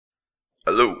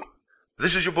Hello,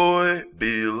 this is your boy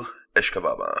Bill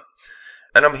Eshkababa,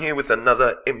 and I'm here with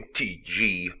another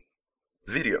MTG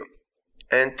video.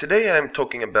 And today I'm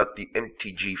talking about the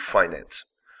MTG Finance.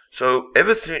 So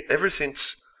ever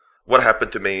since what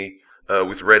happened to me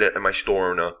with Reddit and my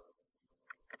store owner,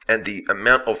 and the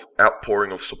amount of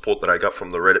outpouring of support that I got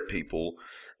from the Reddit people,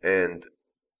 and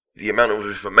the amount of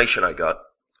information I got,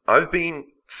 I've been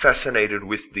fascinated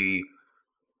with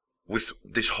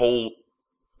this whole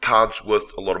cards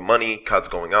worth a lot of money, cards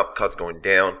going up, cards going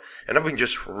down, and I've been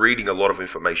just reading a lot of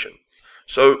information.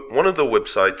 So one of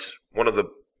the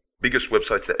biggest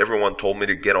websites that everyone told me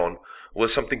to get on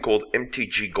was something called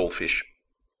MTG Goldfish.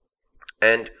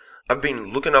 And I've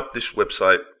been looking up this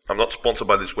website. I'm not sponsored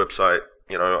by this website,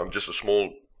 I'm just a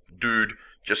small dude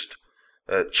just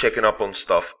checking up on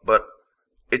stuff, but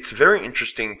it's very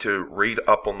interesting to read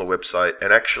up on the website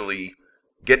and actually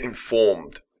get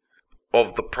informed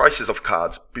of the prices of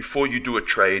cards before you do a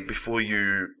trade, before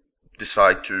you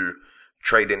decide to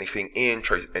trade anything in,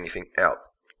 trade anything out.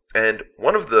 And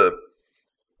one of the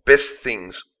best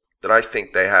things that I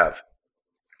think they have,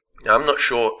 now I'm not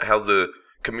sure how the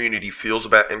community feels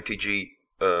about MTG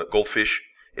Goldfish,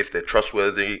 if they're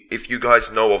trustworthy. If you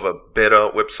guys know of a better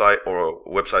website or a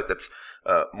website that's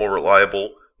more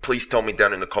reliable, please tell me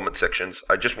down in the comment sections.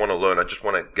 I just want to learn. I just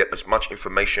want to get as much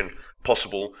information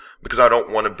possible because I don't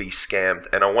want to be scammed,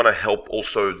 and I want to help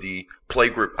also the play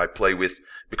group I play with,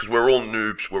 because we're all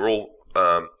noobs. We're all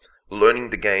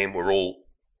learning the game. We're all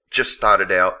just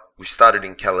started out. We started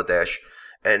in Kaladesh,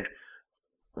 and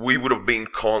we would have been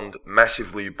conned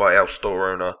massively by our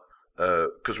store owner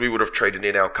because we would have traded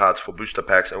in our cards for booster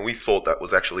packs, and we thought that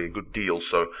was actually a good deal.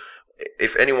 So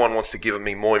if anyone wants to give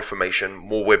me more information,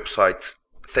 more websites,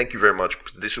 thank you very much,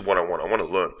 because this is what I want. I want to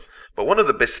learn. But one of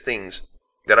the best things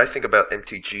that I think about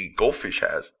MTG Goldfish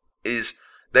is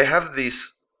they have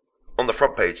these, on the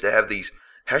front page, they have these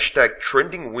hashtag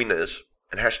trending winners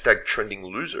and hashtag trending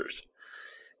losers.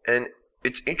 And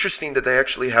it's interesting that they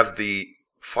actually have the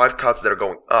 5 cards that are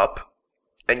going up,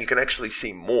 and you can actually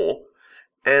see more,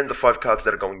 and the 5 cards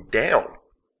that are going down,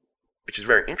 which is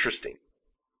very interesting.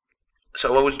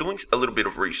 So I was doing a little bit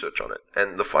of research on it,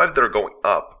 and the 5 that are going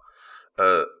up,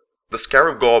 the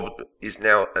Scarab God is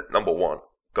now at number 1,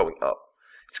 going up.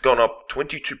 It's gone up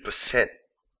 22%,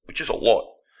 which is a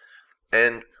lot.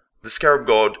 And the Scarab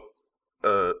God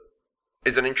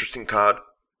is an interesting card,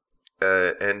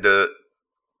 and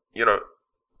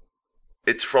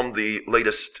it's from the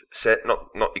latest set,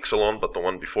 not Ixalan, but the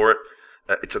one before it.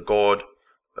 It's a god,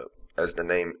 as the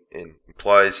name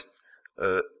implies,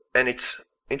 and it's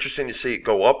interesting to see it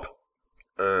go up.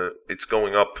 It's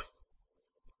going up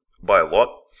by a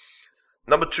lot.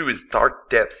 Number 2 is Dark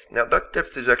Depth. Now, Dark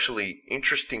Depth is actually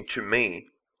interesting to me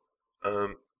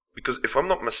because if I'm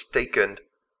not mistaken,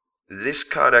 this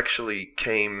card actually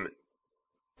came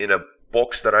in a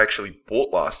box that I actually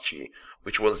bought last year,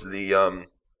 which was the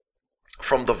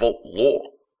From the Vault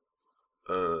Lore.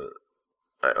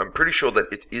 I'm pretty sure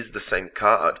that it is the same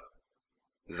card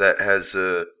that has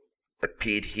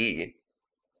appeared here,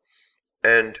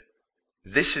 and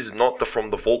this is not the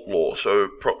From the Vault Lore, so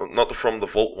not the From the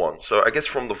Vault one. So I guess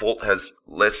From the Vault has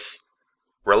less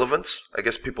relevance. I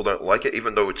guess people don't like it,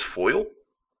 even though it's foil.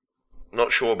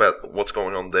 Not sure about what's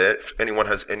going on there. If anyone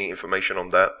has any information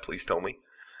on that, please tell me.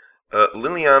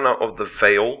 Liliana of the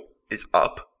Veil is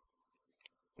up.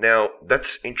 Now,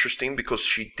 that's interesting because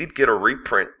she did get a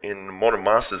reprint in Modern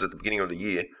Masters at the beginning of the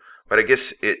year, but I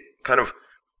guess it kind of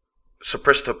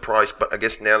suppressed her price. But I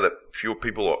guess now that fewer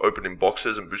people are opening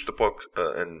boxes and booster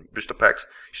packs,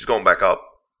 she's going back up.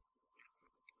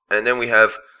 And then we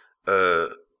have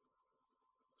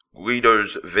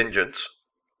Guido's Vengeance,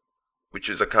 which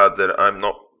is a card that I'm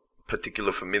not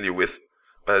particularly familiar with,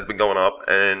 but has been going up.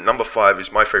 And number 5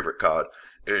 is my favorite card.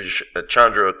 Is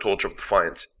Chandra, Torch of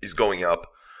Defiance, is going up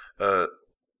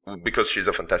because she's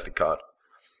a fantastic card.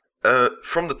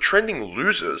 From the trending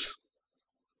losers,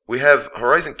 we have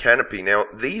Horizon Canopy. Now,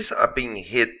 these are being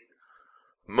hit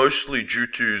mostly due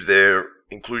to their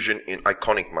inclusion in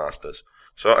Iconic Masters.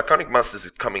 So Iconic Masters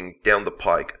is coming down the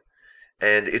pike,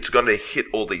 and it's going to hit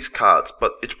all these cards,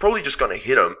 but it's probably just going to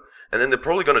hit them, and then they're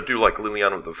probably going to do like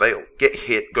Liliana of the Veil, get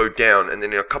hit, go down, and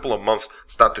then in a couple of months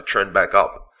start to trend back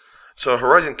up. So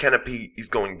Horizon Canopy is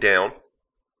going down.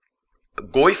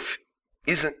 Goyf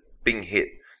isn't being hit.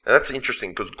 Now that's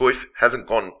interesting because Goyf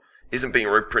isn't being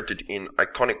reprinted in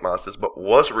Iconic Masters, but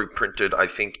was reprinted, I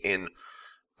think, in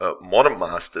Modern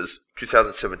Masters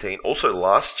 2017. Also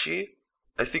last year,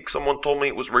 I think someone told me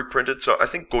it was reprinted. So I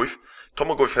think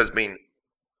Tomo Goyf has been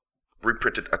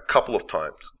reprinted a couple of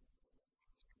times.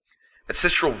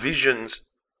 Ancestral Visions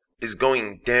is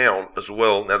going down as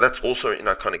well. Now that's also in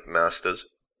Iconic Masters.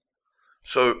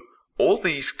 So all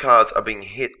these cards are being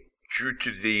hit due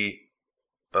to the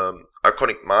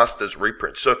Iconic Masters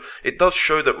reprints. So it does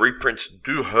show that reprints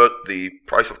do hurt the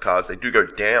price of cards. They do go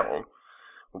down,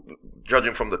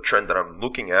 judging from the trend that I'm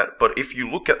looking at. But if you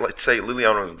look at, let's say,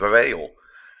 Liliana Vale,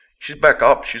 she's back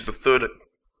up. She's the third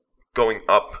going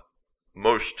up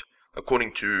most,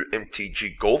 according to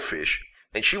MTG Goldfish.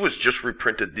 And she was just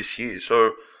reprinted this year.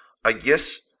 So I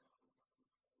guess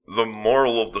the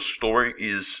moral of the story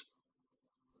is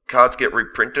cards get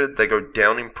reprinted, they go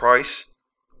down in price,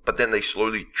 but then they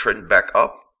slowly trend back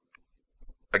up.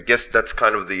 I guess that's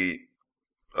kind of the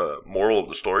moral of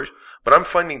the story. But I'm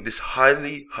finding this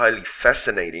highly, highly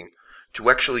fascinating to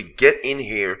actually get in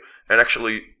here and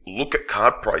actually look at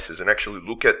card prices and actually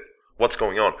look at what's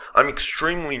going on. I'm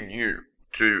extremely new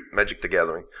to Magic the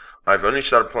Gathering. I've only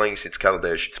started playing since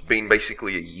Kaladesh. It's been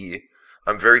basically a year.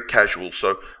 I'm very casual,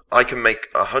 so I can make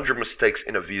 100 mistakes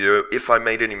in a video. If I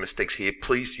made any mistakes here,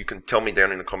 please, you can tell me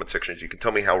down in the comment sections. You can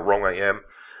tell me how wrong I am,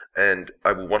 and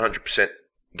I will 100%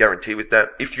 guarantee with that.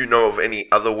 If you know of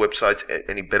any other websites,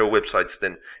 any better websites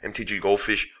than MTG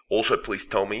Goldfish, also please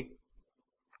tell me.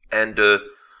 And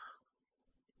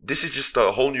this is just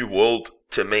a whole new world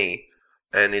to me,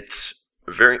 and it's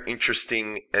very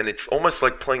interesting, and it's almost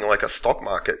like playing like a stock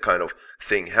market kind of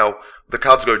thing, how the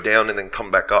cards go down and then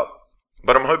come back up.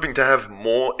 But I'm hoping to have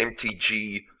more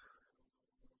MTG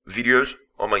videos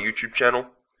on my YouTube channel,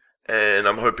 and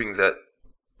I'm hoping that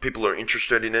people are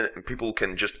interested in it and people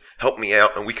can just help me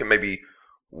out, and we can maybe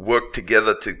work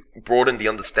together to broaden the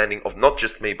understanding of not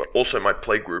just me but also my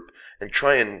play group, and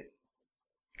try and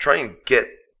get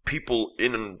people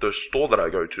in the store that I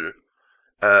go to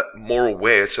more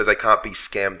aware, so they can't be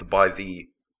scammed by the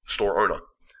store owner.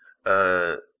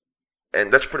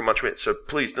 And that's pretty much it. So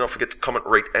please do not forget to comment,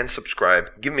 rate, and subscribe.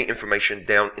 Give me information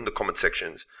down in the comment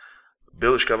sections.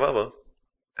 Bill Ishkavava,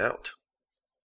 out.